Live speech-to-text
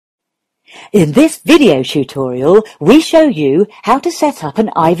In this video tutorial, we show you how to set up an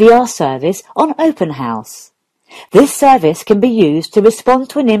IVR service on OpenHouse. This service can be used to respond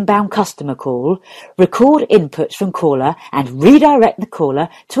to an inbound customer call, record inputs from caller and redirect the caller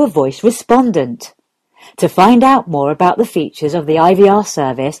to a voice respondent. To find out more about the features of the IVR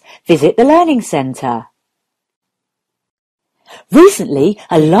service, visit the Learning Centre. Recently,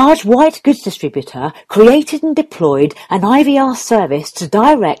 a large white goods distributor created and deployed an IVR service to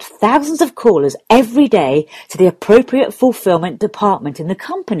direct thousands of callers every day to the appropriate fulfillment department in the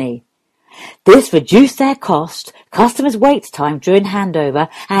company. This reduced their cost, customers' wait time during handover,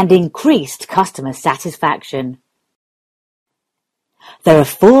 and increased customer satisfaction. There are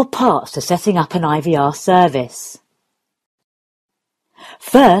 4 parts to setting up an IVR service.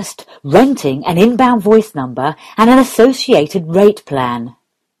 First, renting an inbound voice number and an associated rate plan.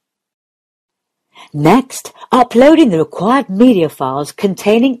 Next, uploading the required media files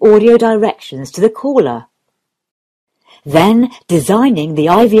containing audio directions to the caller. Then, designing the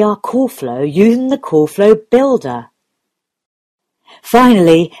IVR call flow using the call flow builder.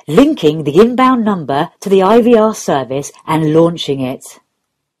 Finally, linking the inbound number to the IVR service and launching it.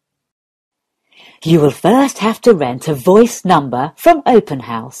 You will first have to rent a voice number from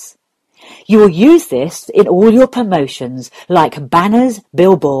OpenHouse. You will use this in all your promotions like banners,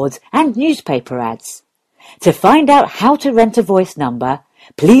 billboards and newspaper ads. To find out how to rent a voice number,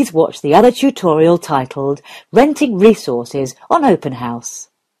 please watch the other tutorial titled Renting Resources on OpenHouse.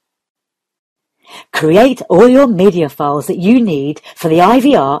 Create all your media files that you need for the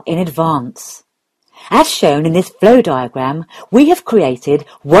IVR in advance. As shown in this flow diagram, we have created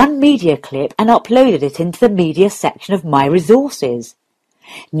one media clip and uploaded it into the media section of My Resources.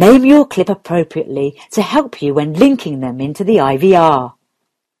 Name your clip appropriately to help you when linking them into the IVR.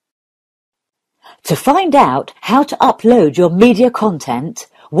 To find out how to upload your media content,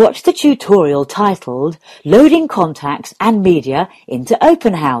 watch the tutorial titled Loading Contacts and Media into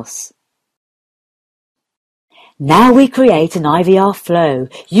OpenHouse. Now we create an IVR flow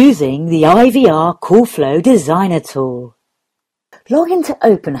using the IVR Call Flow Designer tool. Log into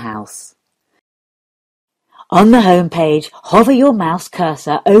OpenHouse. On the home page, hover your mouse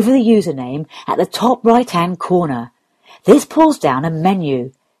cursor over the username at the top right-hand corner. This pulls down a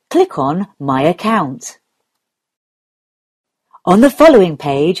menu. Click on My Account. On the following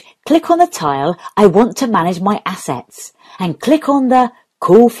page, click on the tile I want to manage my assets and click on the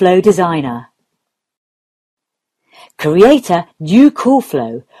Call Flow Designer. Create a new call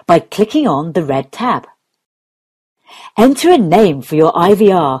flow by clicking on the red tab. Enter a name for your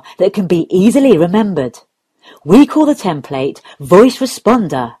IVR that can be easily remembered. We call the template Voice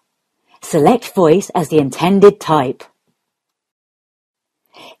Responder. Select Voice as the intended type.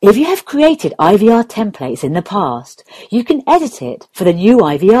 If you have created IVR templates in the past, you can edit it for the new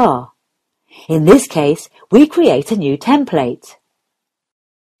IVR. In this case, we create a new template.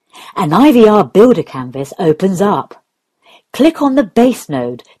 An IVR Builder canvas opens up. Click on the base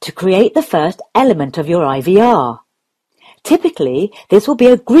node to create the first element of your IVR. Typically, this will be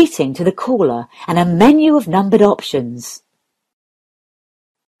a greeting to the caller and a menu of numbered options.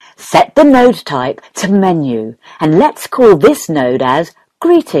 Set the node type to Menu and let's call this node as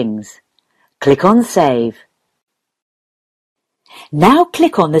Greetings. Click on Save. Now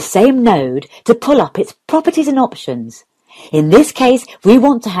click on the same node to pull up its properties and options. In this case, we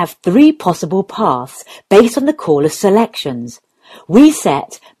want to have 3 possible paths based on the caller's selections. We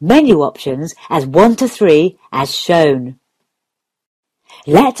set menu options as 1 to 3 as shown.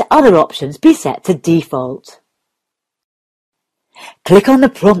 Let other options be set to default. Click on the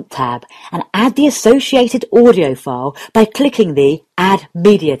Prompt tab and add the associated audio file by clicking the Add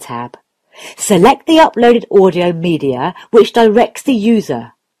Media tab. Select the uploaded audio media which directs the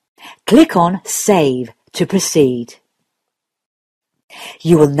user. Click on Save to proceed.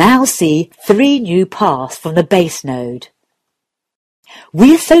 You will now see 3 new paths from the base node.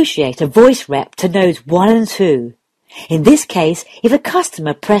 We associate a voice rep to nodes 1 and 2. In this case, if a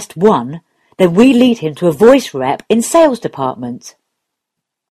customer pressed 1, then we lead him to a voice rep in sales department.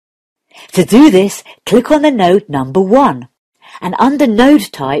 To do this, click on the node number 1 and under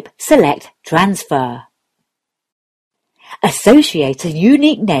node type, select Transfer. Associate a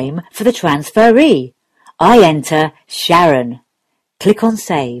unique name for the transferee. I enter Sharon. Click on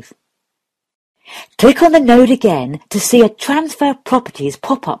Save. Click on the node again to see a Transfer Properties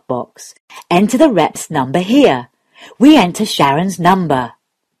pop-up box. Enter the rep's number here. We enter Sharon's number.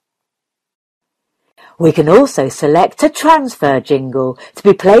 We can also select a transfer jingle to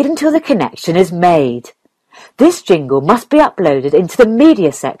be played until the connection is made. This jingle must be uploaded into the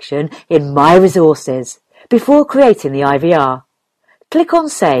media section in My Resources before creating the IVR. Click on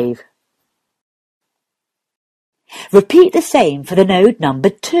Save. Repeat the same for the node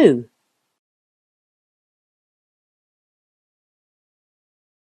numbered 2.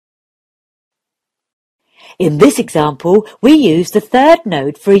 In this example, we use the third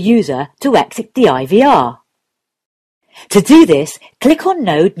node for a user to exit the IVR. To do this, click on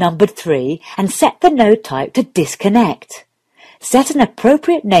node numbered 3 and set the node type to disconnect. Set an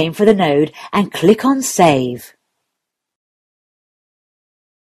appropriate name for the node and click on Save.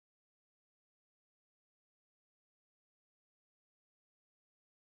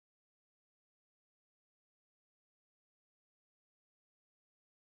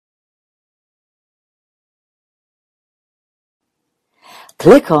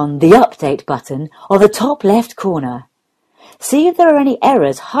 Click on the Update button on the top left corner. See if there are any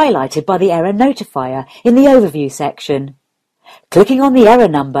errors highlighted by the error notifier in the Overview section. Clicking on the error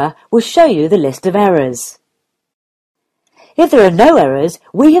number will show you the list of errors. If there are no errors,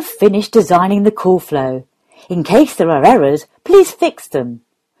 we have finished designing the call flow. In case there are errors, please fix them.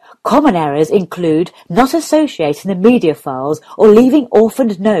 Common errors include not associating the media files or leaving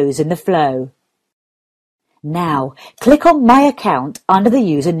orphaned nodes in the flow. Now, click on My Account under the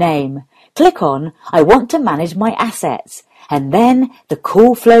username. Click on I want to manage my assets, and then the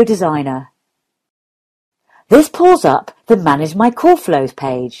Call Flow Designer. This pulls up the Manage My Call Flows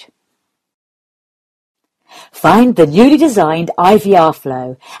page. Find the newly designed IVR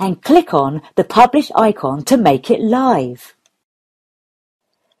flow and click on the Publish icon to make it live.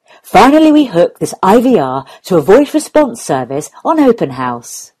 Finally, we hook this IVR to a voice response service on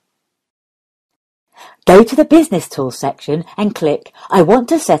OpenHouse. Go to the Business Tools section and click I want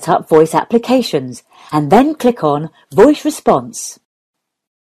to set up voice applications, and then click on Voice Response.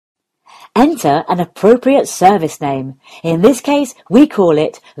 Enter an appropriate service name. In this case, we call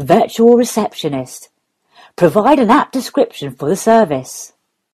it Virtual Receptionist. Provide an app description for the service.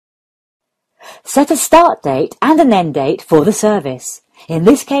 Set a start date and an end date for the service. In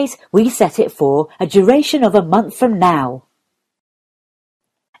this case, we set it for a duration of a month from now.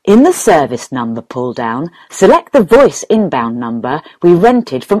 In the Service Number pull-down, select the voice inbound number we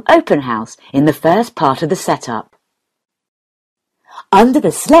rented from OpenHouse in the first part of the setup. Under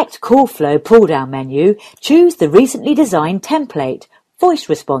the Select Call Flow pull-down menu, choose the recently designed template, Voice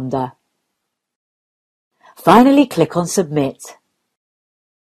Responder. Finally, click on Submit.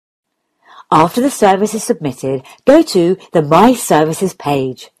 After the service is submitted, go to the My Services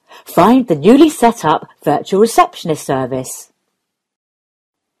page. Find the newly set up Virtual Receptionist service.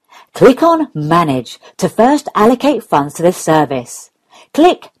 Click on Manage to first allocate funds to this service.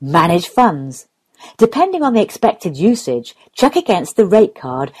 Click Manage Funds. Depending on the expected usage, check against the rate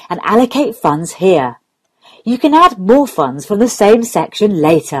card and allocate funds here. You can add more funds from the same section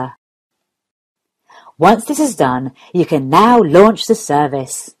later. Once this is done, you can now launch the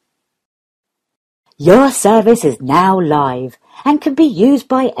service. Your service is now live and can be used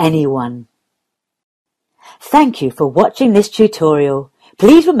by anyone. Thank you for watching this tutorial.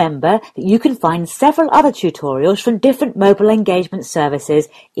 Please remember that you can find several other tutorials from different mobile engagement services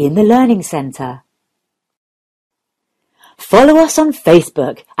in the Learning Centre. Follow us on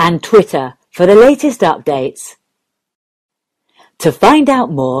Facebook and Twitter for the latest updates. To find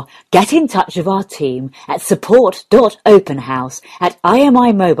out more, get in touch with our team at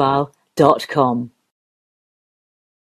support.openhouse@IMImobile.com.